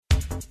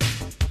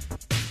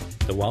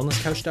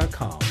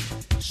TheWellnessCouch.com,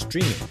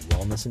 streaming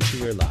wellness into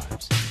your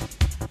lives.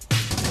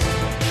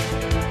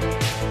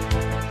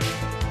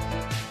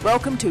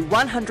 Welcome to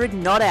 100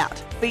 Not Out,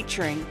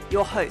 featuring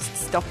your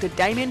hosts Dr.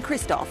 Damien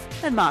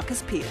Christoph and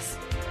Marcus Pearce.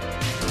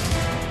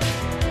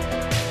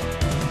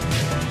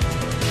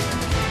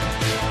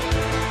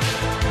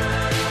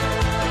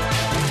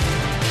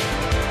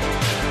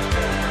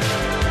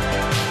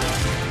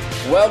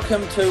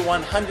 Welcome to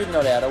 100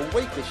 Not Out, a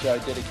weekly show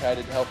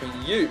dedicated to helping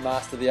you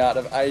master the art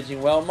of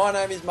aging well. My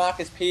name is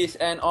Marcus Pearce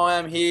and I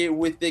am here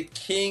with the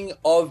king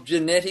of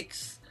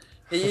genetics.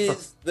 He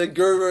is the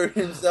guru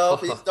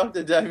himself. He's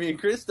Dr. Damien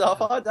Christoph.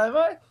 Hi,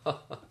 Damo.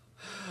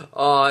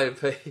 I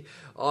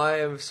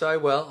am so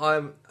well.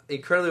 I'm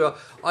incredibly well.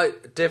 I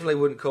definitely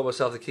wouldn't call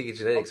myself the king of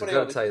genetics. I've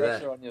got to tell you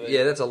that.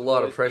 Yeah, that's a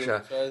lot of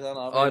pressure.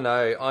 I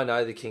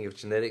know the king of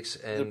genetics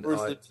and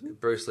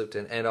Bruce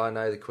Lipton, and I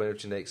know the queen of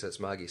genetics. That's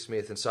Margie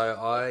Smith. And so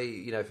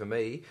for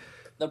me,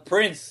 the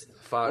prince.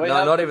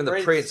 Not even the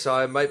prince.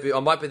 I might be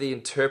the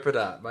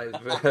interpreter.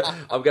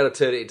 I'm going to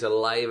turn it into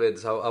layman,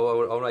 so I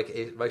want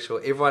to make sure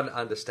everyone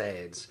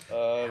understands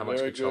how much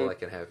control they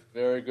can have.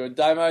 Very good.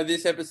 Damo,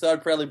 this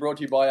episode proudly brought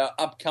to you by our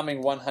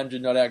upcoming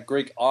 100 Not Out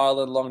Greek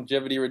Island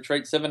Longevity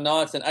Retreat, 7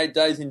 nights and 8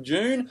 days in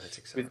June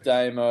with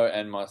Damo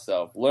and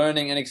myself.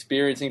 Learning and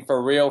experiencing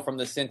for real from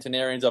the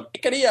centenarians of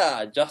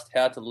Ikaria just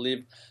how to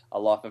live a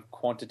life of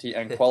quantity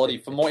and quality.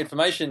 For more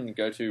information,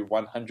 go to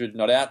 100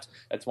 Not Out.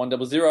 That's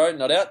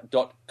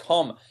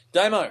 100notout.com.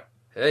 Damo,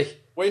 hey,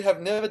 we have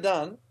never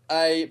done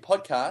a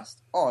podcast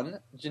on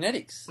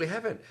genetics. We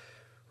haven't.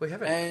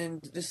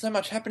 And there's so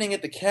much happening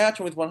at the couch,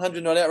 and with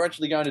 100 Not Out, we're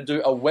actually going to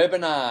do a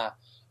webinar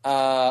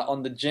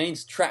on the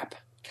genes trap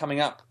coming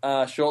up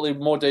shortly.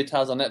 More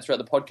details on that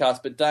throughout the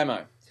podcast. But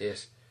Damo.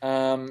 Yes.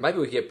 Maybe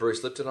we could get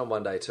Bruce Lipton on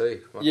one day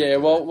too.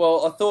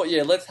 Well, I thought,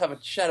 let's have a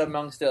chat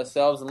amongst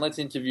ourselves and let's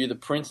interview the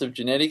Prince of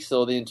Genetics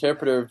or the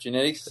interpreter of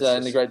genetics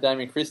and the great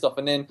Damien Christoph.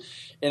 And then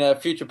in a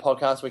future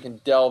podcast, we can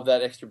delve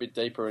that extra bit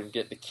deeper and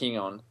get the king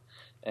on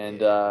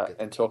and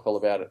talk all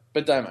about it.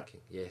 But Damo,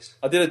 yes,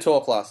 I did a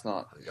talk last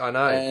night. I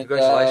know. And,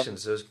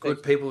 congratulations! There was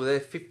good people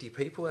there. 50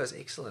 people. That was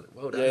excellent.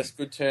 Well done. Yes,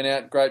 good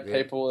turnout. Great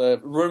people. A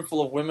room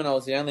full of women. I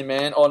was the only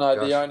man. Oh no,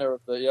 the owner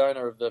of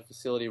the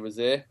facility was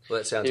there. Well,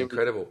 that sounds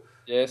incredible.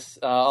 Yes,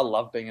 I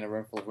love being in a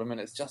room full of women.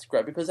 It's just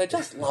great because they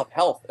just love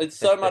health. It's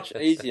so much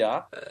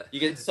easier. You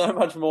get so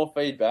much more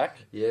feedback.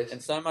 Yes.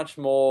 And so much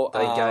more...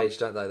 They engage,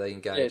 don't they? They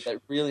engage. Yeah, they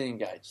really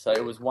engage. So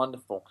it was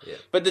wonderful. Yeah.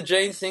 But the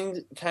genes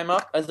thing came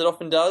up, as it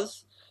often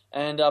does,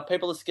 and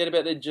people are scared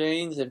about their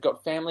genes. They've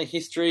got family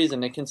histories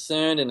and they're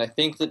concerned and they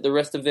think that the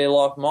rest of their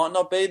life might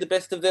not be the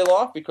best of their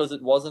life because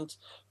it wasn't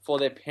for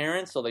their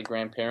parents or their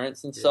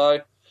grandparents. And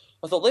so...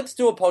 I thought, let's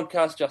do a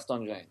podcast just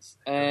on genes.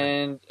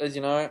 And as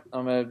you know,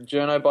 I'm a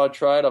journo by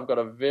trade. I've got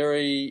a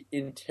very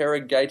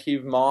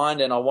interrogative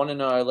mind, and I want to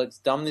know, let's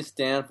dumb this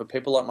down for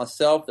people like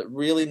myself that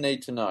really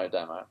need to know,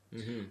 Damo.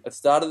 Mm-hmm. Let's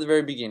start at the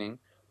very beginning.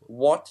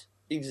 What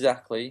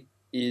exactly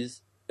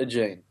is a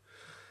gene?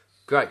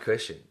 Great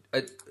question.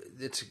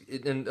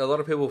 And a lot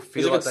of people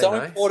feel like they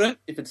know.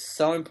 If it's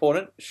so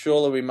important,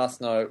 surely we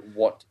must know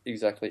what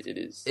exactly it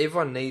is.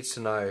 Everyone needs to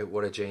know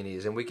what a gene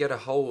is, and we get a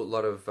whole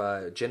lot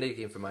of genetic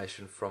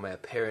information from our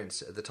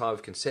parents at the time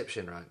of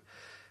conception, right?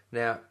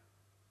 Now,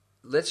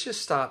 let's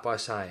just start by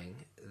saying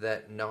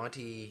that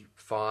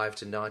 95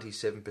 to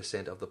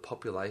 97% of the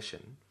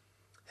population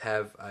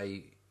have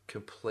a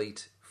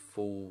complete,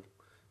 full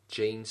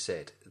gene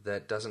set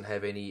that doesn't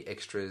have any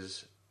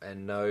extras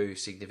and no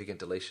significant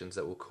deletions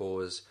that will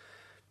cause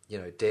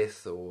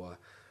death or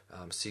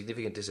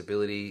significant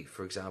disability,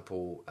 for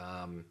example,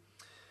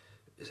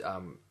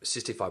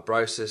 cystic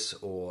fibrosis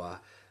or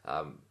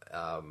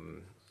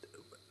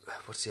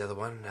what's the other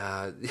one?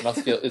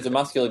 Is it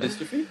muscular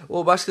dystrophy?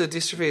 Well, muscular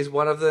dystrophy is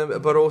one of them,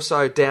 but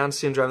also Down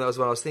syndrome, that was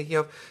what I was thinking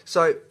of.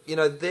 So,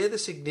 they're the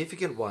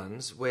significant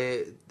ones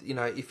where,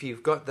 if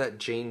you've got that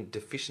gene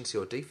deficiency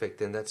or defect,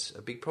 then that's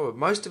a big problem.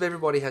 Most of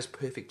everybody has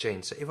perfect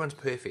genes, so everyone's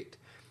perfect,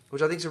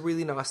 which I think is a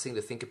really nice thing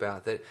to think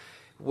about, that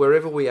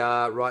wherever we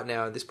are right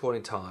now at this point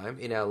in time,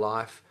 in our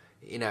life,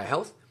 in our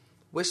health,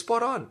 we're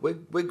spot on.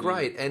 We're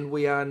great. And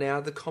we are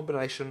now the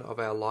combination of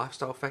our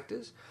lifestyle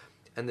factors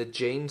and the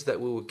genes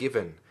that we were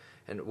given.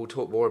 And we'll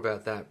talk more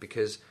about that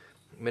because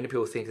many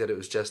people think that it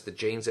was just the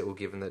genes that were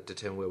given that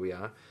determine where we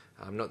are,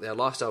 not our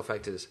lifestyle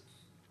factors.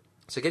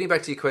 So getting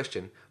back to your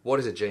question,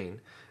 what is a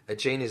gene? A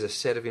gene is a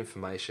set of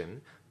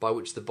information by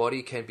which the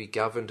body can be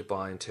governed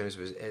by in terms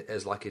of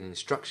as like an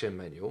instruction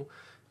manual,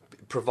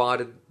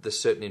 provided the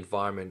certain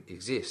environment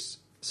exists.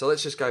 So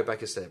let's just go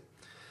back a step.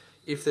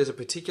 If there's a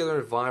particular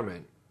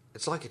environment,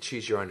 it's like a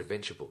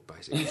choose-your-own-adventure book,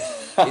 basically.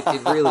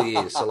 It really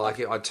is. So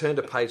I turn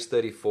to page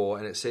 34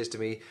 and it says to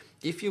me,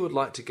 if you would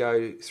like to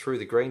go through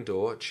the green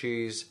door,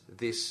 choose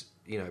this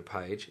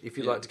page. If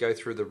you'd like to go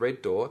through the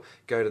red door,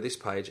 go to this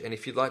page. And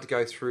if you'd like to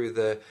go through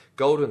the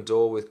golden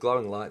door with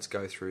glowing lights,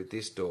 go through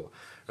this door.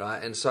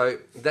 Right? And so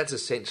that's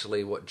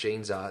essentially what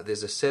genes are.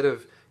 There's a set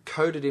of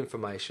coded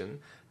information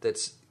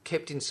that's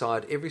kept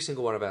inside every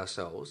single one of our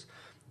cells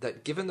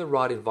that given the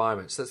right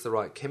environment, so that's the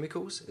right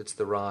chemicals, it's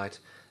the right,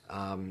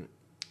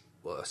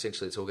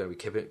 essentially it's all going to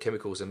be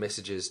chemicals and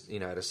messages,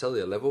 at a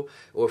cellular level,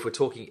 or if we're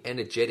talking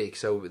energetic,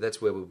 so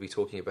that's where we'll be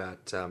talking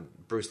about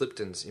Bruce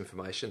Lipton's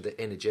information, the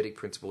energetic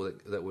principle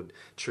that would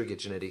trigger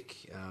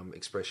genetic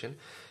expression.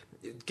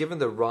 Given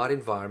the right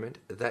environment,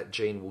 that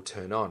gene will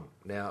turn on.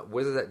 Now,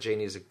 whether that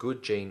gene is a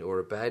good gene or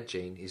a bad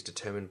gene is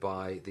determined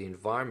by the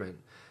environment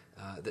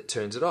that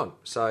turns it on.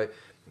 So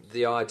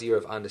the idea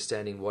of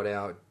understanding what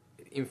our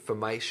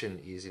information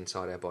is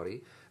inside our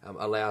body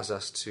allows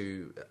us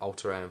to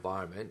alter our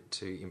environment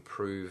to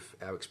improve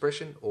our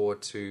expression or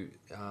to,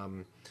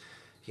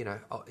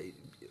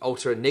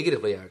 alter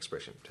negatively our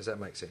expression. Does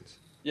that make sense?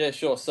 Yeah,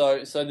 sure.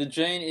 So the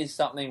gene is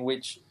something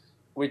which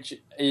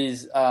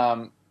is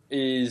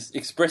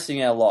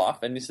expressing our life,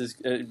 and this is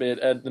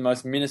at the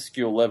most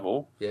minuscule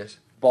level. Yes.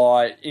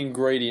 By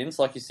ingredients,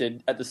 like you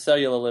said, at the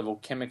cellular level,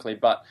 chemically,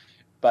 but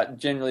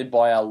generally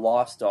by our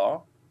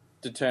lifestyle,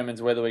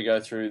 determines whether we go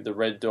through the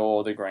red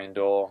door, the green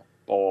door,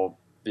 or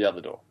the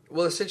other door.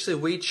 Well, essentially,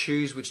 we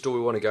choose which door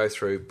we want to go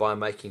through by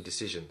making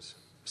decisions.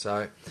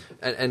 So,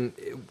 and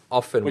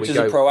often which we is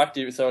go... a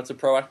proactive. So it's a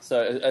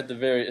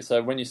proactive.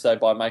 So when you say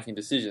by making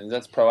decisions,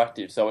 that's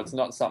proactive. So it's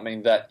not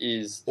something that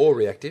is or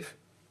reactive.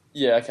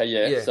 Yeah. Okay.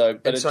 Yeah. Yeah. So,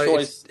 but so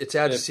choice. It's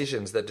our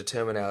decisions that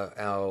determine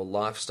our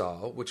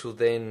lifestyle, which will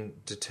then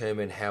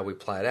determine how we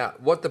play it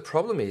out. What the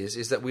problem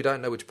is that we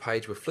don't know which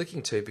page we're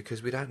flicking to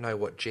because we don't know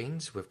what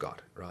genes we've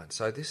got. Right.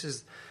 So this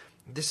is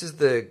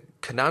the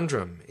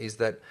conundrum: is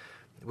that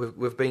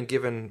we've been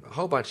given a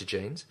whole bunch of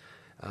genes.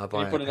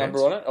 Can you put a number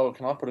on it? Or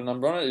can I put a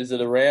number on it? Is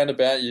it around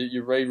about,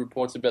 you read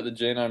reports about the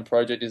Genome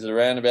Project, is it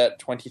around about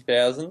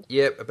 20,000?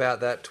 Yep, about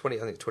that, 20,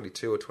 I think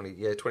 22 or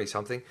 20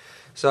 something.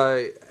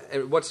 So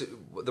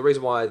the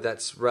reason why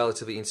that's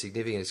relatively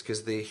insignificant is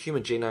because the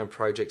Human Genome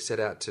Project set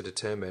out to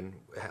determine,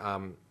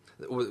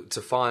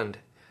 to find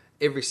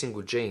every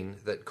single gene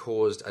that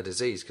caused a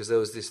disease, because there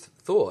was this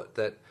thought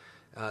that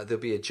there'll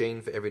be a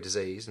gene for every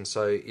disease, and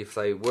so if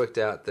they worked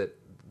out that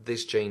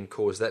this gene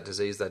caused that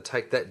disease, they'd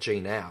take that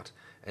gene out,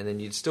 and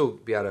then you'd still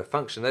be able to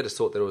function. They just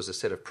thought that it was a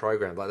set of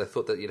programs. Like they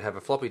thought that you'd have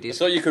a floppy disk.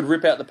 So you could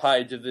rip out the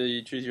page of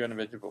the Choose Your Own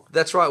Adventure book.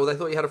 That's right. Well, they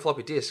thought you had a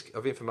floppy disk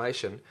of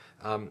information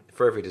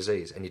for every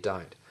disease, and you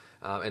don't.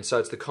 And so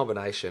it's the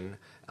combination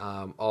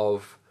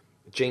of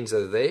genes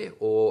that are there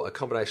or a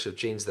combination of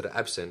genes that are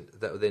absent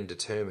that then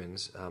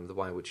determines the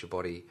way in which your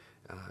body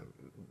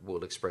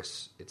will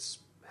express its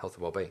health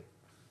and well-being.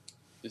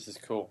 This is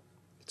cool.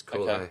 It's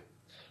cool, okay. Eh?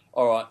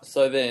 All right.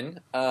 So then...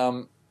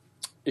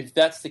 if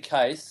that's the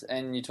case,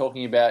 and you're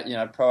talking about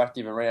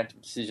proactive and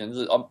reactive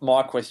decisions,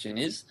 my question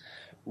is,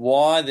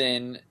 why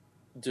then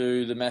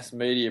do the mass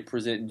media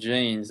present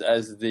genes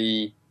as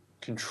the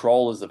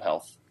controllers of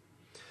health?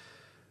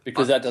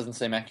 Because that doesn't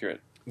seem accurate.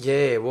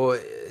 Yeah, well,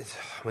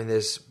 I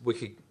mean,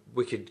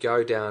 we could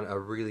go down a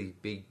really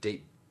big,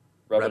 deep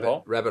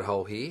rabbit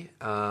hole here,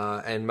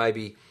 and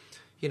maybe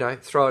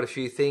throw out a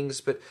few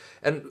things,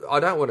 and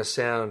I don't want to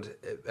sound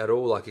at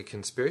all like a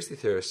conspiracy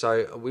theorist,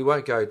 so we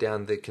won't go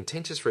down the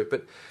contentious route,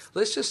 but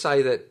let's just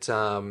say that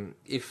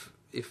if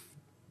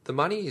the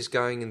money is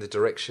going in the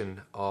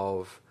direction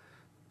of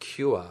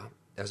cure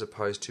as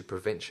opposed to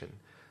prevention,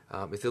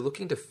 if they're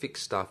looking to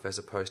fix stuff as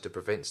opposed to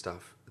prevent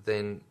stuff,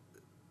 then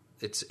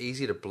it's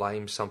easy to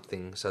blame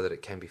something so that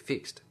it can be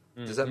fixed.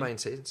 Does that make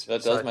sense?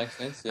 That does make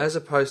sense, yeah. As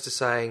opposed to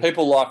saying...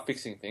 People like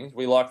fixing things.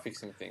 We like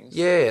fixing things.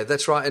 Yeah,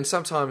 that's right. And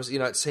sometimes,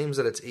 it seems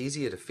that it's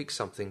easier to fix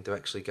something to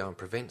actually go and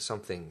prevent some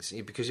things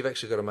because you've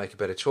actually got to make a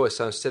better choice.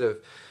 So instead of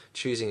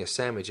choosing a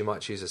sandwich, you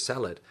might choose a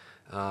salad.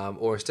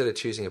 Or instead of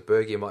choosing a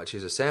burger, you might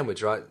choose a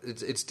sandwich, right?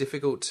 It's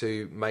difficult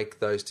to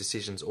make those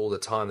decisions all the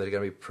time that are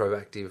going to be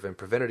proactive and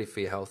preventative for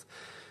your health.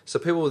 So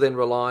people will then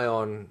rely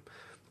on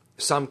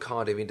some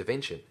kind of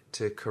intervention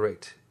to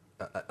correct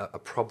a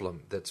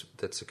problem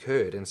that's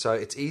occurred, and so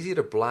it's easier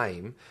to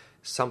blame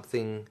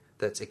something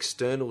that's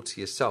external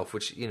to yourself,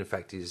 which in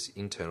fact is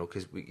internal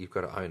because you've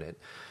got to own it,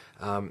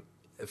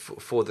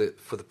 for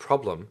the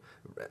problem,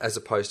 as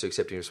opposed to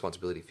accepting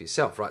responsibility for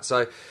yourself, right?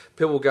 So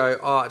people will go,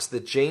 "Oh, it's the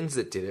genes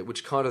that did it,"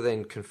 which kind of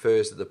then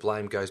confers that the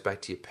blame goes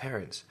back to your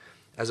parents,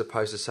 as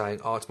opposed to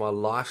saying, "Oh, it's my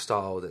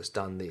lifestyle that's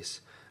done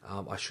this.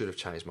 I should have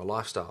changed my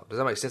lifestyle." Does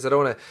that make sense? I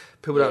don't want to.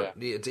 People don't.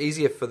 It's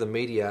easier for the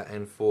media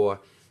and for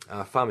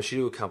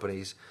pharmaceutical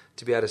companies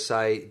to be able to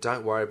say,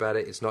 don't worry about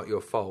it, it's not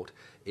your fault.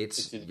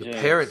 It's your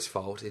parents'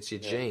 fault, it's your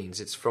genes,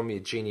 it's from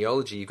your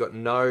genealogy, you've got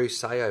no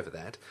say over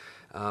that.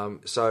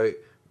 So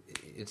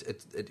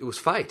it was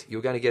fate. You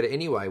were going to get it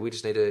anyway, we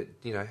just need to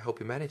help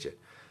you manage it.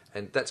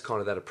 And that's kind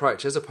of that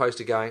approach, as opposed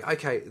to going,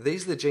 okay,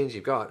 these are the genes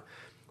you've got.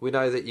 We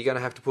know that you're going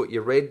to have to put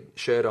your red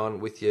shirt on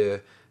with your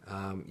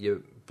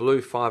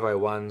blue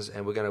 501s,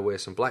 and we're going to wear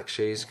some black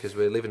shoes because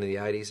we're living in the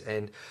 80s,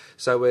 and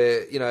so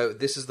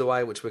this is the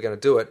way in which we're going to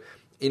do it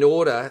in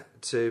order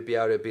to be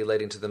able to be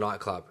led into the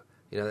nightclub.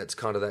 That's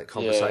kind of that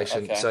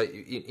conversation. Yeah, okay. So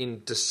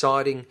in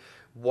deciding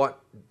what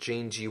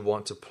genes you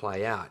want to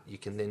play out, you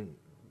can then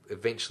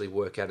eventually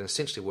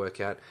essentially work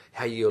out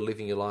how you're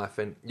living your life,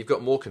 and you've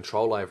got more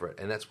control over it,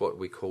 and that's what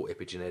we call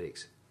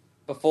epigenetics.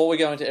 Before we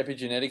go into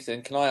epigenetics,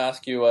 then, can I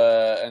ask you,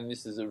 and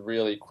this is a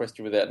really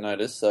question without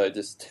notice, so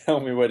just tell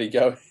me where to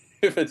go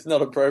if it's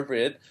not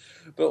appropriate,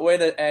 but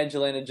when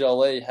Angelina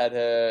Jolie had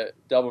her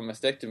double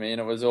mastectomy and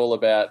it was all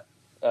about,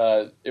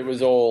 it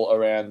was all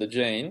around the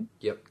gene.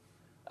 Yep.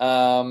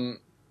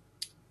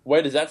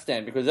 Where does that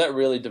stand? Because that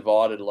really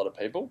divided a lot of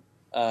people.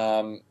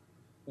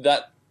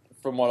 That,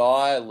 from what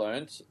I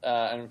learnt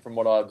and from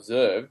what I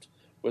observed,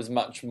 was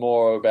much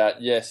more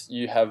about, yes,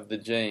 you have the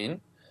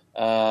gene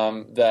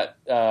that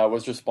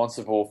was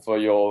responsible for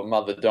your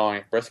mother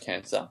dying of breast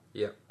cancer.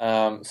 Yeah.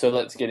 So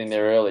let's get in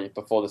there early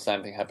before the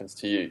same thing happens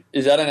to you.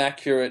 Is that an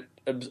accurate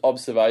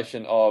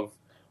observation of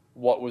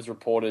what was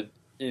reported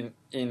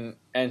in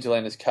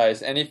Angelina's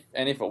case? And if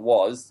it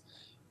was,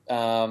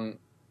 where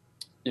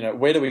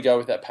do we go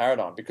with that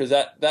paradigm? Because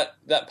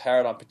that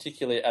paradigm,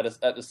 particularly at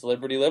the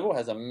celebrity level,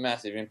 has a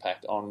massive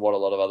impact on what a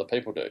lot of other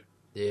people do.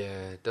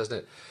 Yeah, doesn't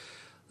it?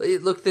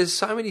 Look, there's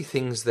so many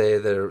things there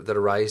that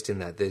are raised in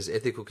that. There's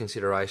ethical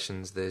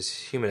considerations, there's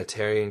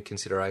humanitarian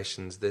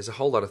considerations, there's a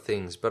whole lot of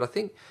things. But I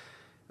think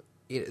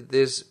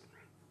there's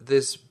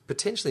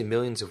potentially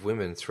millions of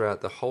women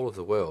throughout the whole of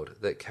the world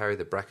that carry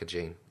the BRCA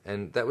gene,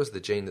 and that was the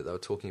gene that they were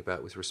talking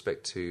about with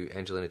respect to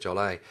Angelina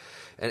Jolie.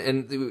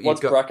 And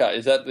what's BRCA?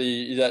 Is that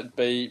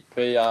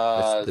BRCH?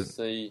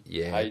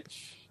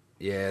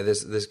 Yeah,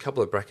 there's a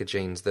couple of BRCA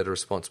genes that are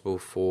responsible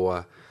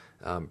for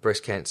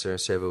breast cancer and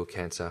cervical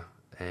cancer.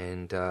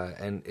 And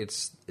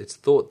it's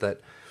thought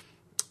that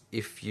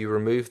if you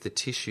remove the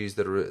tissues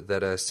that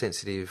are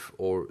sensitive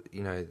or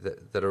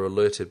that are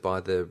alerted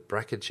by the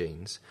BRCA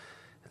genes,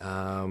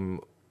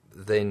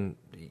 then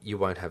you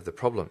won't have the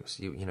problems.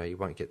 You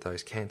won't get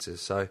those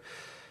cancers. So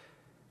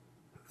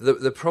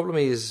the problem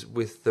is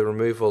with the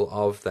removal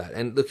of that.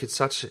 And look, it's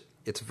a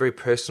very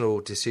personal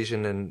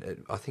decision,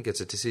 and I think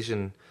it's a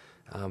decision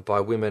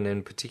by women,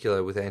 in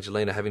particular with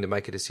Angelina having to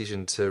make a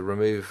decision to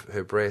remove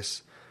her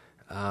breasts.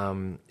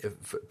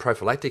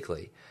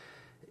 Prophylactically,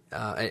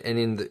 and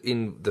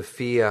in the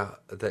fear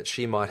that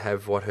she might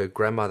have what her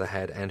grandmother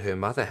had and her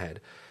mother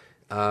had,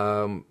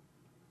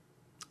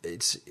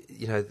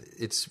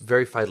 it's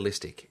very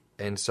fatalistic,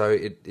 and so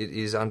it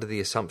is under the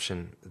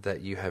assumption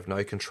that you have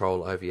no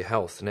control over your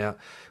health. Now,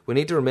 we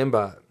need to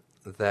remember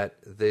that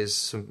there's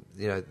some,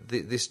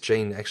 this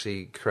gene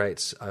actually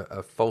creates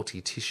a faulty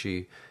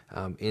tissue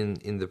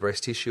in the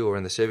breast tissue or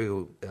in the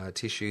cervical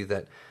tissue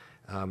that.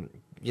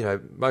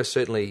 Most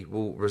certainly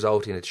will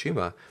result in a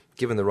tumour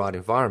given the right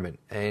environment.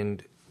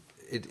 And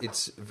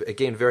it's,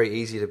 again, very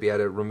easy to be able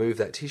to remove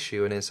that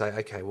tissue and then say,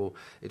 okay, well,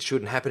 it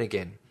shouldn't happen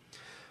again.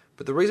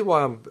 But the reason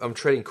why I'm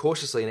treading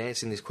cautiously in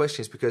answering this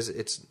question is because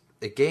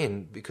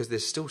because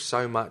there's still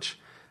so much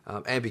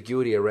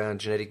ambiguity around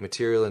genetic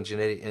material and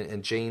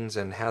and genes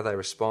and how they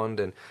respond,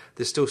 and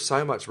there's still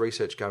so much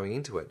research going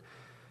into it.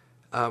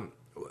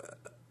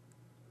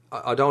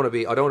 I don't want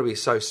to be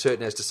so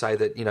certain as to say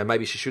that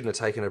maybe she shouldn't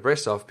have taken her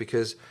breasts off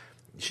because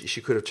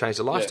she could have changed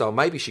her lifestyle. Yeah.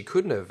 Maybe she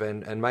couldn't have,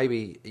 and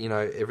maybe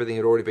everything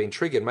had already been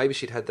triggered. Maybe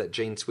she'd had that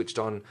gene switched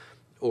on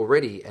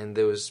already, and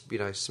there was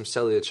some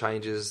cellular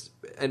changes,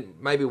 and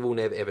maybe we'll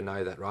never ever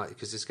know that, right?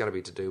 Because it's going to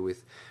be to do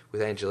with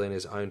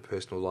Angelina's own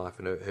personal life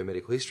and her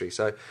medical history.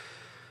 So,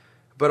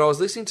 but I was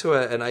listening to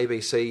an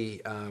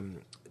ABC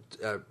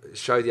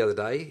show the other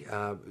day.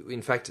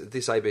 In fact,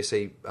 this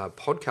ABC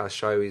podcast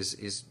show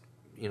is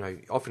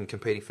often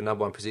competing for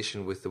number one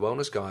position with the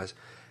wellness guys,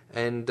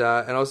 and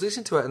I was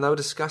listening to it, and they were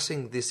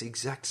discussing this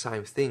exact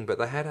same thing, but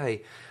they had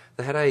a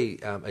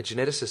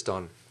geneticist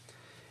on,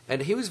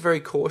 and he was very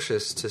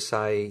cautious to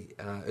say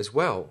as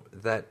well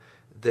that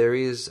there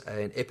is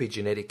an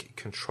epigenetic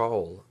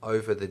control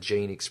over the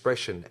gene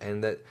expression,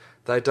 and that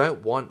they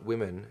don't want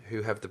women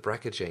who have the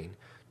BRCA gene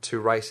to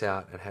race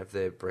out and have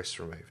their breasts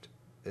removed.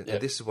 And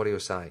this is what he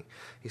was saying.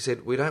 He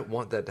said, we don't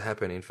want that to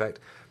happen. In fact,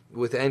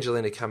 with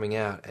Angelina coming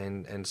out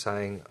and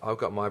saying, I've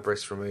got my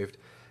breasts removed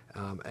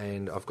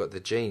and I've got the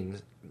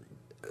genes,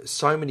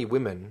 so many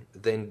women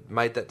then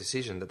made that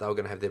decision that they were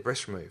going to have their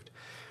breasts removed.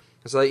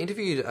 And so they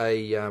interviewed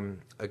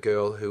a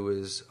girl who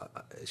was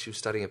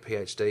studying a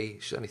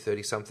PhD. She's only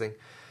 30-something,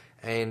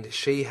 and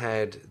she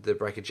had the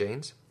BRCA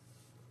genes.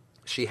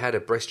 She had a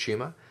breast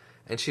tumour,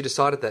 and she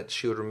decided that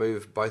she would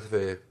remove both of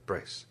her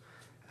breasts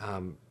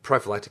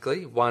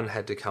prophylactically. One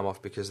had to come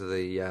off because of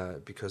the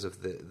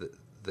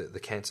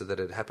cancer that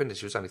had happened, and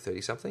she was only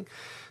 30-something.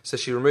 So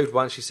she removed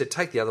one. She said,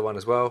 take the other one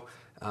as well.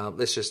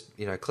 Let's just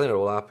clean it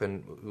all up,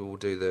 and we'll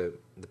do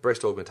the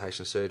breast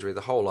augmentation surgery,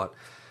 the whole lot.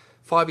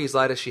 5 years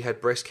later, she had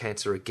breast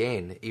cancer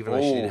again, even though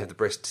she didn't have the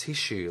breast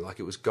tissue, like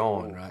it was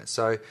gone, right?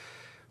 So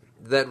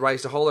that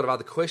raised a whole lot of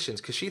other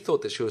questions, because she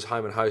thought that she was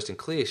home and hosed and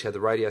clear. She had the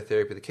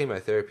radiotherapy, the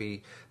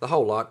chemotherapy, the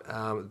whole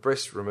lot,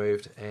 breast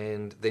removed,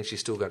 and then she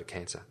still got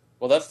cancer.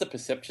 Well, that's the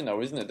perception,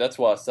 though, isn't it? That's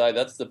why I say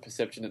that's the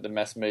perception that the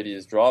mass media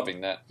is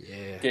driving. That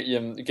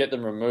get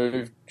them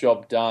removed,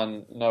 job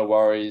done, no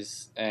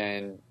worries,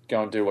 and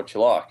go and do what you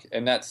like.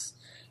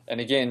 And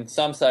again,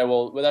 some say,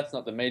 well, that's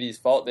not the media's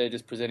fault. They're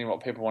just presenting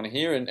what people want to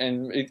hear,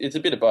 and it's a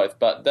bit of both.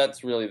 But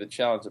that's really the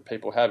challenge that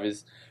people have: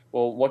 is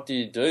well, what do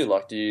you do?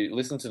 Like, do you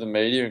listen to the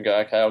media and go,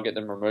 okay, I'll get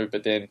them removed,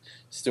 but then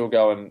still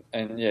go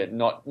and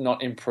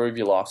not improve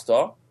your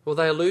lifestyle? Well,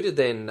 they alluded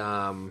then,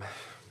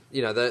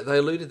 they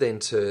alluded then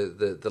to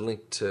the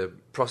link to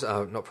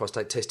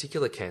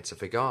testicular cancer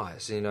for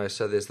guys.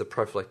 So there's the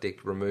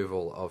prophylactic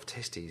removal of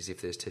testes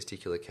if there's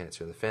testicular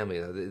cancer in the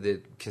family.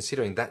 They're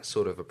considering that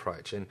sort of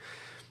approach, and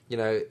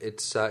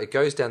it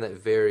goes down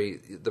that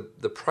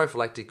the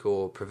prophylactic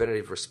or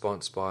preventative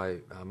response by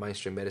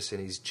mainstream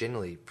medicine is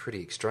generally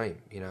pretty extreme.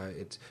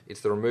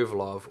 It's the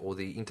removal of or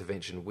the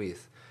intervention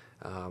with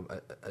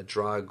a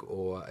drug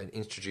or an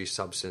introduced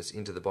substance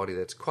into the body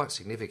that's quite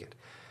significant.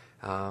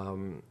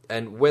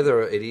 And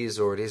whether it is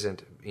or it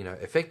isn't,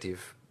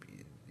 effective,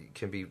 it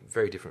can be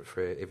very different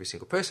for every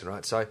single person,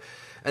 right? So,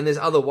 and there's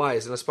other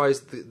ways, and I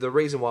suppose the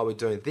reason why we're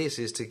doing this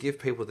is to give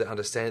people the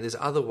understanding there's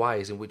other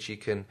ways in which you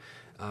can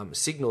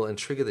signal and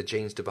trigger the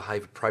genes to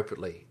behave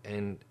appropriately,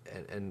 and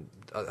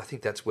I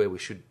think that's where we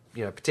should,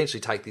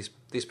 potentially take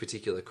this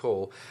particular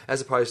call,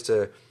 as opposed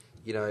to,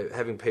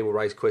 having people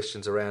raise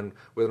questions around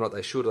whether or not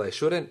they should or they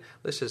shouldn't.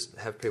 Let's just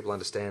have people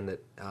understand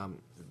that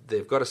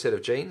they've got a set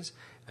of genes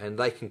and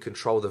they can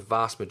control the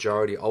vast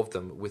majority of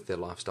them with their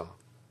lifestyle.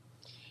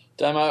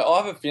 Damo, I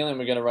have a feeling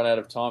we're going to run out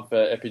of time for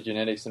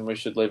epigenetics and we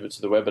should leave it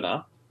to the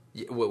webinar.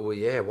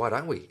 Yeah, why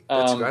don't we?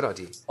 That's a great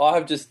idea. I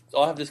have just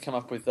come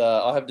up with,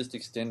 I have just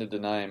extended the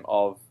name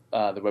of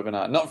the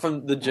webinar, not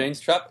from the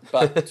genes trap,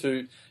 but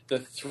to the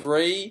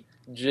 3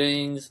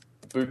 genes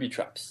booby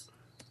traps.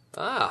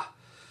 Ah,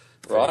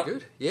 right?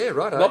 Good. Yeah,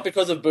 right. Not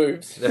because of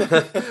boobs.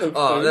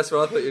 Oh, that's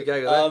what I thought you were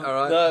going with that. All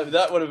right. No,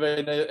 that would have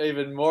been an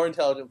even more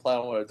intelligent play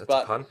on words.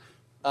 That's a pun.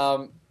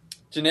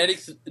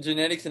 Genetics and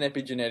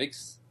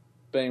epigenetics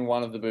being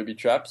one of the booby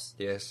traps.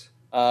 Yes.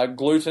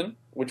 Gluten,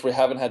 which we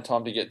haven't had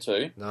time to get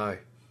to. No.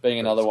 Being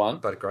another one.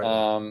 But a great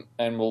one.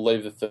 And we'll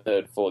leave the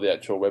third for the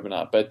actual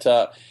webinar. But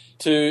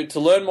to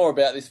learn more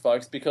about this,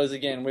 folks, because,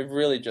 again, we've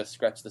really just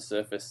scratched the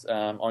surface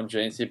on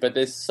genes here, but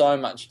there's so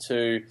much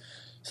to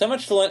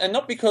learn, and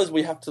not because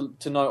we have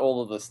to know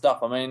all of the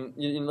stuff. I mean,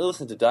 you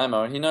listen to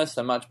Damo, and he knows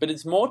so much, but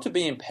it's more to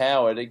be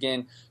empowered,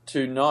 again,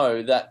 to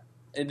know that,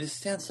 this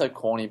sounds so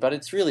corny, but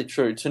it's really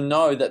true, to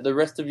know that the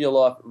rest of your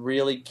life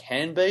really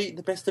can be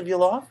the best of your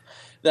life,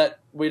 that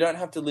we don't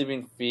have to live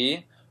in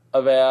fear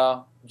of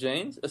our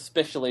genes,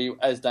 especially,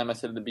 as Damo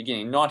said at the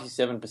beginning,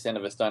 97%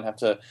 of us don't have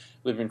to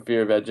live in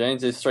fear of our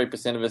genes. There's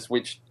 3% of us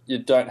which you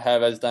don't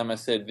have, as Damo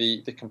said,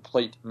 the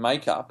complete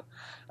makeup.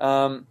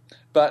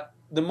 But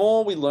the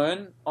more we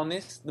learn on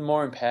this, the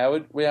more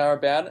empowered we are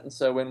about it. And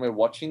so when we're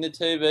watching the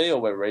TV or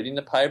we're reading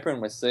the paper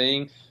and we're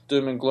seeing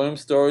doom and gloom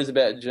stories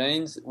about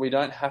genes, we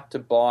don't have to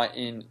buy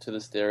into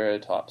the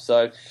stereotype.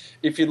 So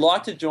if you'd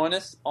like to join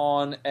us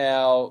on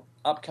our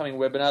upcoming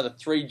webinar, the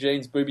 3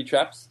 genes booby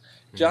traps,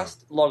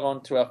 just log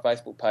on to our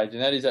Facebook page,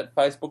 and that is at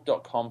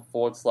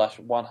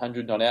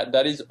facebook.com/100 not out.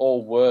 That is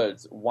all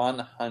words,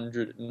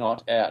 100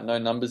 not out, no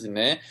numbers in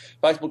there.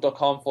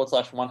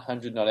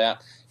 Facebook.com/100 not out.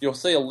 You'll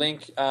see a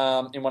link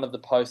in one of the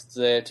posts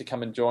there to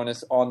come and join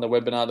us on the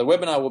webinar. The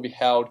webinar will be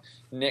held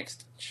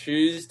next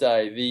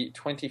Tuesday, the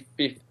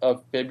 25th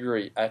of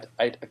February at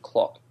 8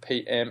 o'clock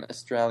p.m.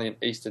 Australian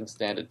Eastern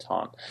Standard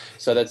Time.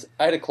 So that's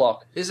 8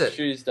 o'clock, Is it?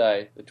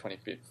 Tuesday the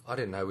 25th. I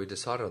didn't know we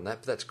decided on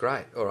that, but that's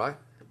great. All right.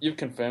 You've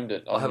confirmed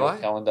it on have your I?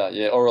 calendar,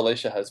 yeah, or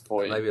Alicia has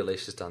for you. Maybe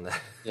Alicia's done that.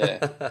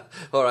 Yeah.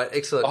 All right,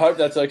 excellent. I hope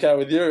that's okay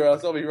with you, or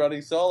else I'll be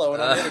running solo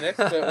and I need an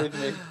expert with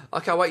me.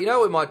 Okay, wait, you know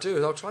what we might do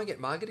is I'll try and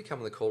get Margie to come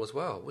on the call as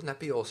well. Wouldn't that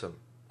be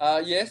awesome?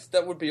 Yes,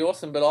 that would be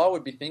awesome, but I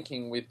would be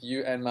thinking with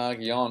you and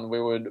Margie on,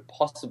 we would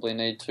possibly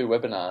need 2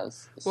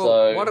 webinars. Well,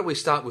 so why don't we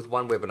start with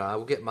one webinar?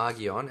 We'll get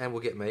Margie on and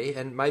we'll get me,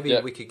 and maybe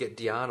Yep. we could get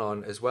Diane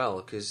on as well,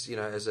 because,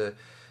 as a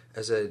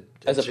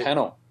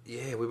panel.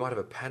 Yeah, we might have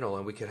a panel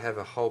and we could have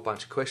a whole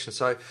bunch of questions.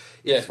 So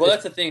Yes, well,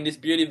 that's the thing. This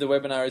beauty of the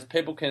webinar is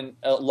people can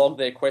log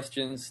their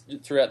questions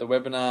throughout the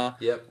webinar.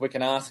 Yep. We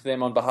can ask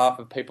them on behalf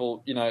of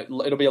people.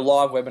 It'll be a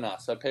live webinar,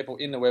 so people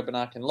in the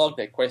webinar can log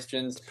their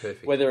questions.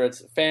 Perfect. Whether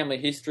it's family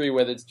history,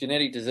 whether it's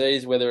genetic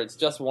disease, whether it's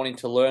just wanting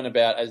to learn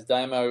about, as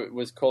Damo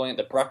was calling it,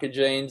 the BRCA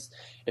genes.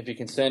 If you're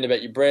concerned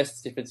about your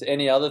breasts, if it's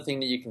any other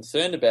thing that you're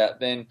concerned about,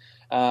 then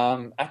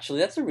actually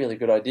that's a really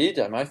good idea,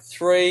 Damo.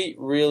 3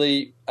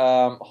 really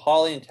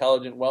highly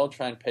intelligent,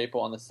 well-trained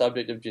people on the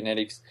subject of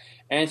genetics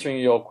answering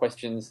your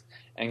questions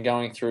and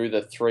going through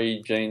the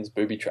 3 genes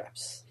booby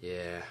traps.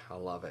 Yeah, I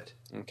love it.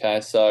 Okay,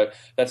 so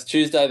that's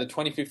Tuesday the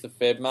 25th of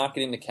Feb. Mark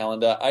it in the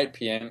calendar, 8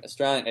 p.m.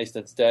 Australian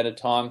Eastern Standard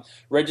Time.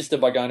 Register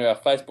by going to our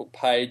Facebook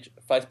page,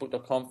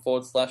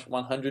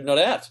 facebook.com/100 not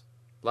out.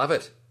 Love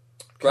it.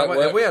 Great work.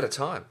 And we're out of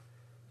time.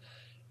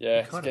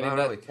 Yeah, it's Kind of getting are,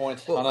 that really.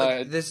 point. Well, I know,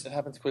 it it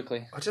happens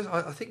quickly. I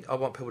think I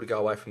want people to go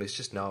away from this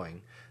just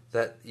knowing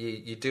that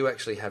you do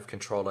actually have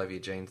control over your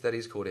genes. That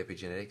is called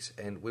epigenetics,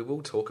 and we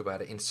will talk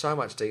about it in so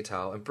much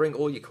detail and bring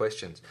all your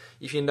questions.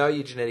 If you know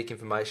your genetic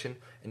information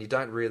and you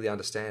don't really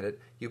understand it,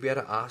 you'll be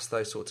able to ask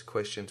those sorts of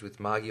questions with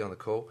Margie on the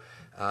call.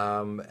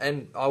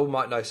 And I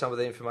might know some of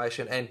the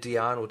information, and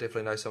Diane will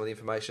definitely know some of the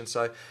information.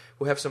 So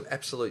we'll have some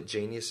absolute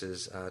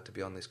geniuses to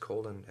be on this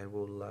call, and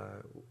we'll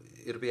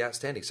it'll be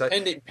outstanding. So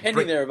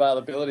pending their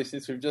availability,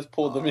 since we've just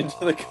pulled them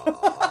into the call.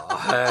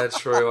 That's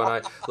true. I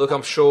know. Look,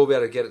 I'm sure we'll be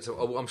able to get it.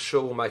 I'm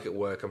sure we'll make it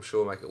work.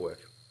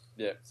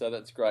 Yeah, so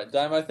that's great.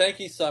 Damo, thank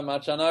you so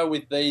much. I know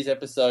with these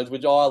episodes,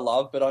 which I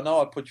love, but I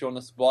know I put you on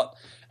the spot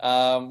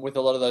with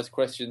a lot of those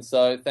questions.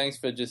 So thanks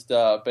for just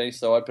being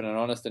so open and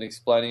honest and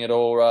explaining it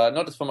all,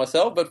 not just for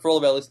myself, but for all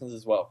of our listeners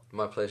as well.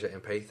 My pleasure,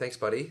 MP. Thanks,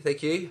 buddy.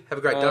 Thank you. Have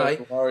a great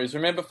day. No worries.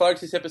 Remember, folks,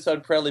 this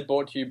episode proudly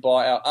brought to you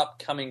by our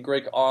upcoming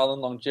Greek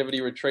Island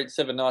Longevity Retreat,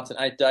 7 nights and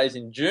 8 days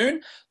in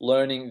June,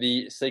 learning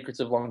the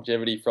secrets of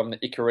longevity from the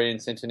Icarian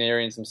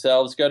centenarians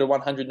themselves. Go to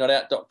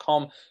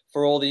 100notout.com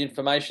for all the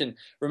information.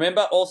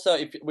 Remember, also,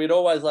 we'd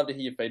always love to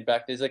hear your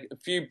feedback. There's a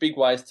few big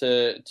ways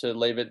to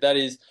leave it. That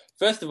is,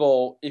 first of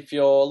all, if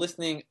you're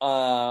listening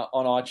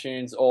on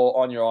iTunes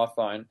or on your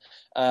iPhone,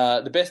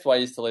 the best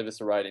way is to leave us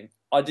a rating.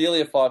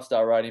 Ideally a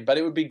 5-star rating, but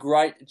it would be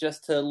great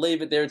just to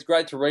leave it there. It's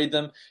great to read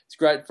them. It's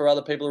great for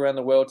other people around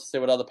the world to see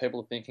what other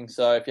people are thinking.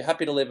 So if you're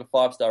happy to leave a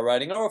 5-star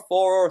rating, or a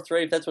 4 or a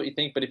 3 if that's what you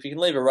think, but if you can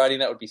leave a rating,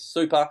 that would be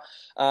super.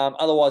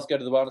 Otherwise, go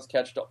to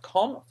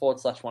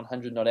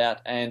thewellnesscouch.com/100notout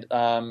and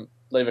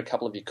leave a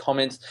couple of your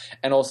comments,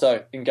 and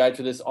also engage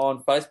with us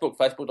on Facebook,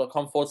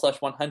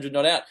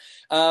 facebook.com/100notout.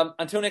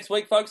 Until next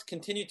week, folks,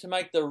 continue to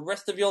make the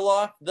rest of your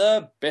life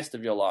the best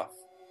of your life.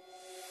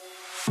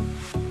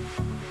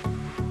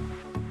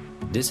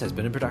 This has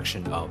been a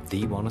production of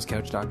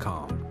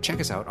TheWellnessCouch.com. Check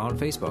us out on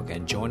Facebook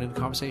and join in the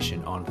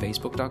conversation on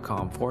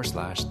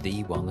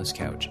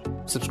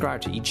Facebook.com/TheWellnessCouch.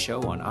 Subscribe to each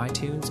show on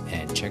iTunes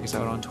and check us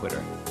out on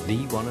Twitter.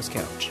 The Wellness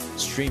Couch,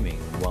 streaming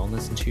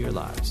wellness into your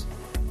lives.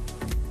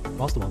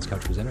 Whilst the Wellness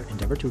Couch presenter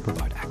endeavor to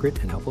provide accurate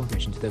and helpful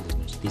information to their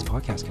listeners, these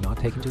podcasts cannot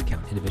take into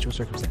account individual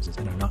circumstances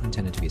and are not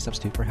intended to be a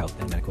substitute for health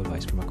and medical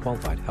advice from a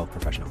qualified health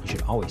professional. You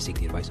should always seek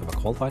the advice of a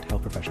qualified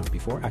health professional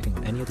before acting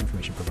on any of the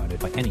information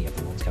provided by any of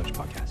the Wellness Couch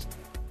podcasts.